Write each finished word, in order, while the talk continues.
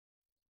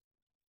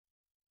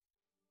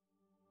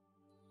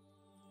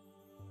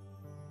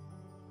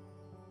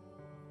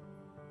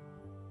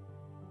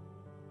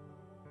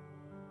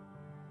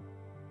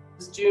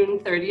June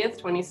 30th,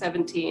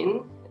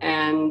 2017,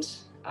 and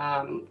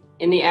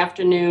in the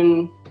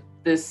afternoon,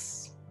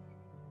 this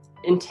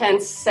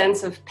intense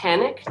sense of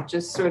panic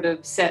just sort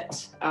of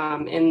set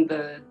in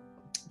the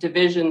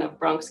division of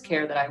Bronx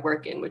Care that I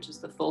work in, which is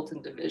the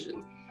Fulton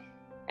division.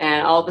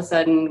 And all of a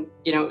sudden,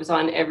 it was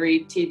on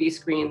every TV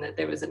screen that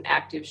there was an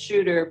active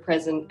shooter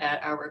present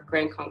at our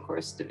Grand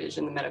Concourse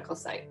division, the medical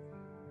site.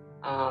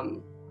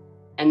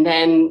 And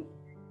then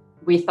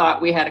we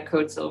thought we had a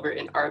code silver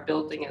in our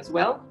building as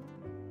well.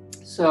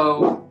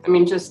 So,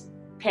 just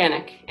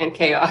panic and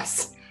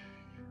chaos.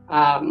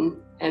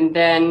 And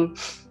then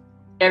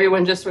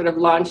everyone just sort of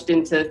launched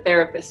into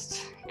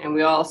therapists, and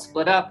we all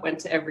split up, went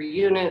to every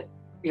unit,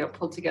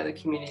 pulled together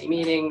community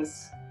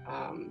meetings,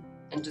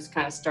 and just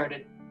kind of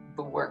started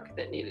the work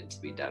that needed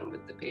to be done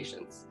with the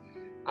patients.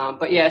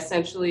 But yeah,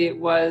 essentially it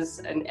was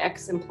an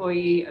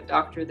ex-employee, a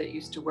doctor that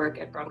used to work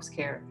at Bronx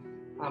Care,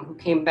 who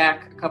came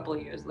back a couple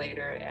of years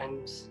later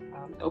and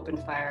opened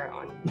fire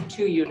on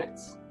 2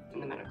 units in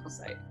the medical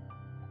site.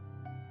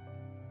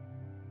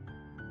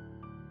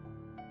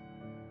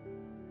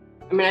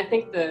 I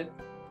think the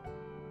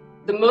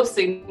most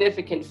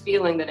significant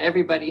feeling that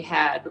everybody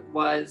had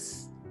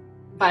was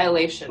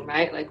violation,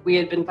 right? Like we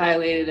had been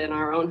violated in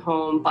our own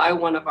home by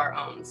one of our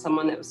own,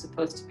 someone that was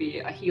supposed to be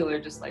a healer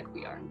just like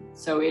we are.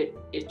 So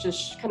it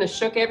just kind of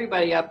shook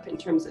everybody up in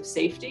terms of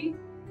safety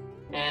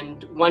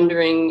and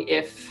wondering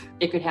if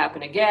it could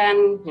happen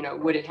again,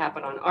 would it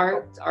happen on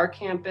our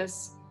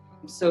campus?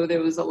 So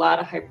there was a lot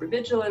of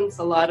hypervigilance,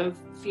 a lot of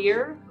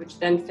fear, which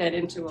then fed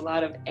into a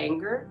lot of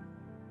anger.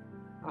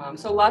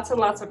 So lots and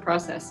lots of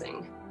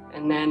processing.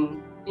 And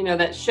then,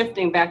 that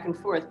shifting back and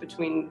forth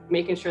between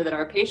making sure that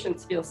our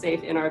patients feel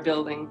safe in our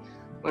building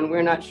when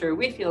we're not sure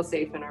we feel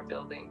safe in our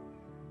building.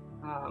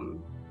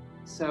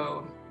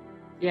 So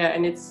yeah,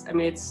 and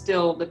it's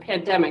still, the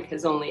pandemic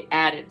has only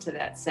added to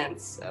that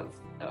sense of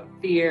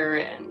fear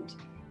and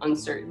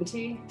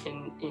uncertainty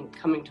in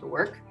coming to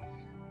work.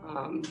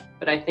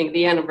 But I think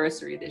the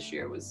anniversary this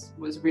year was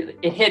really,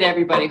 it hit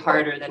everybody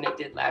harder than it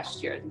did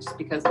last year, just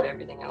because of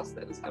everything else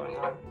that was going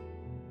on.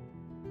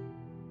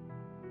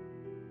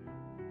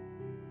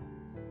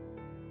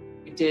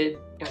 We did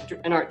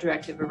an art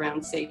directive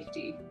around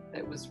safety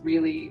that was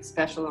really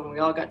special, and we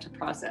all got to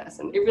process.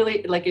 And it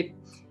really,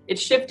 it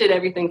shifted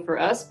everything for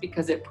us,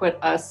 because it took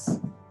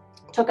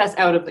us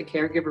out of the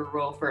caregiver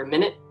role for a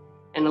minute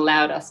and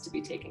allowed us to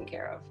be taken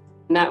care of.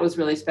 And that was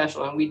really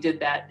special. And we did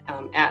that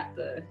at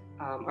the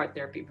Art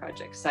Therapy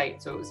Project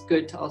site. So it was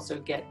good to also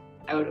get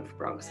out of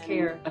Bronx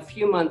Care. A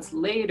few months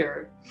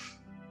later,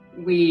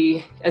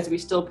 as we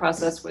still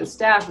process with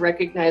staff,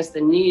 recognized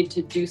the need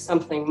to do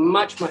something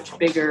much, much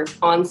bigger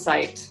on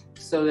site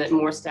so that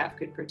more staff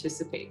could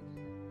participate.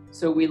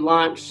 So we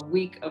launched a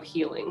week of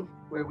healing,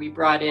 where we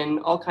brought in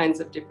all kinds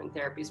of different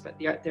therapies, but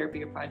the Art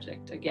Therapy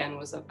Project, again,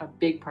 was a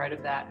big part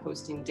of that,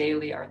 hosting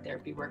daily art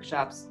therapy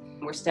workshops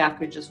where staff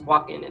could just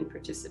walk in and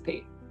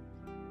participate.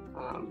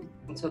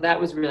 And so that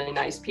was really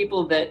nice.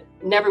 People that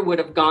never would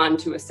have gone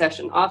to a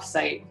session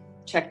off-site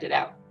checked it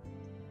out,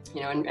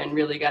 and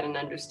really got an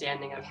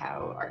understanding of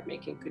how art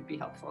making could be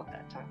helpful at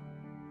that time.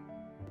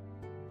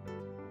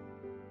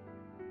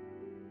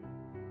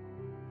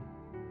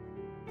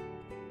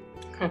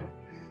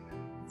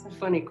 It's a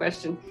funny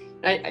question.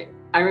 I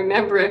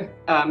remember,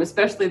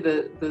 especially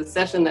the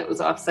session that was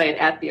offsite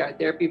at the Art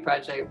Therapy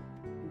Project,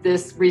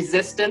 this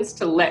resistance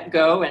to let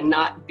go and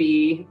not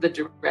be the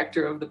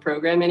director of the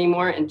program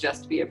anymore and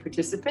just be a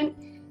participant.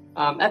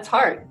 That's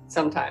hard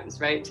sometimes,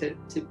 right?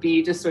 To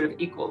be just sort of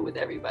equal with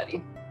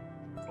everybody.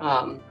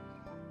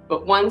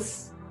 But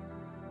once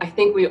I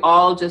think we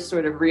all just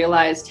sort of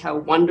realized how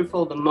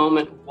wonderful the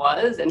moment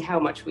was and how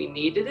much we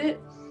needed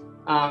it,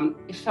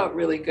 it felt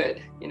really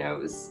good. It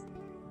was,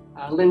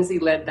 Lindsay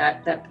led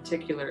that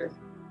particular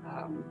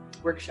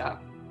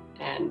workshop,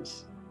 and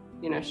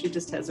she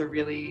just has a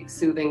really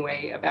soothing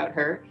way about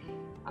her.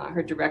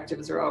 Her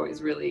directives are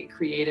always really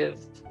creative,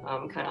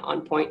 kind of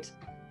on point.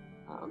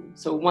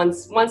 So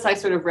once I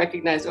sort of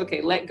recognized,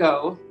 okay, let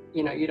go,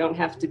 you don't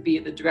have to be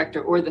the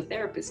director or the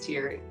therapist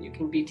here, you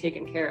can be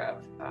taken care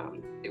of.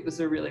 It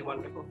was a really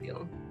wonderful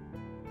feeling.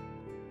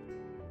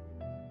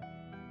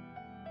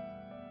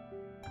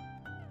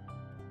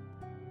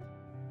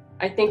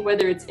 I think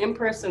whether it's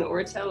in-person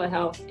or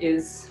telehealth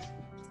is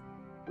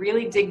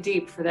really dig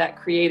deep for that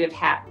creative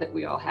hat that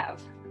we all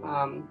have.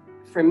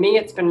 For me,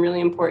 it's been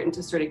really important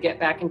to sort of get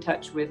back in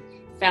touch with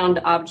found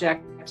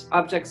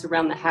objects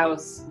around the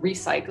house,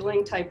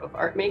 recycling type of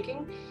art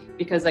making,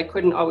 because I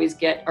couldn't always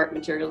get art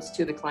materials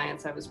to the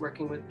clients I was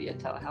working with via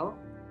telehealth.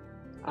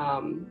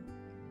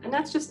 And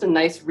that's just a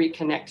nice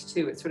reconnect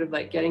too. It's sort of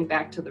like getting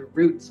back to the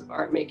roots of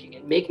art making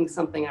and making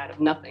something out of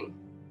nothing,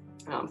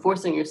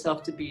 forcing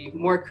yourself to be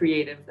more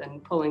creative than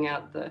pulling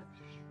out the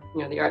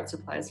art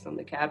supplies from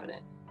the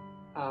cabinet.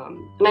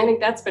 And I think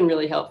that's been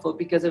really helpful,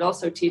 because it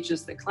also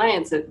teaches the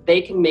clients that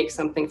they can make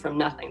something from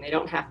nothing. They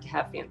don't have to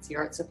have fancy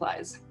art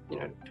supplies.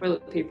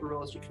 Toilet paper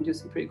rolls, you can do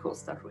some pretty cool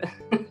stuff with.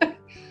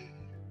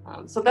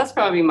 So that's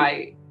probably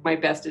my my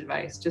best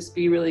advice. Just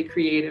be really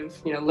creative,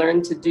 you know,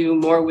 learn to do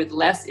more with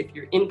less if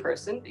you're in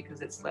person,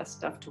 because it's less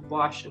stuff to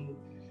wash and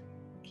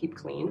keep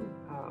clean.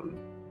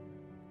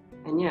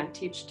 And yeah,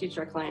 teach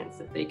our clients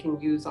that they can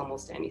use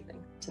almost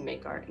anything to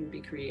make art and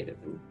be creative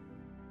and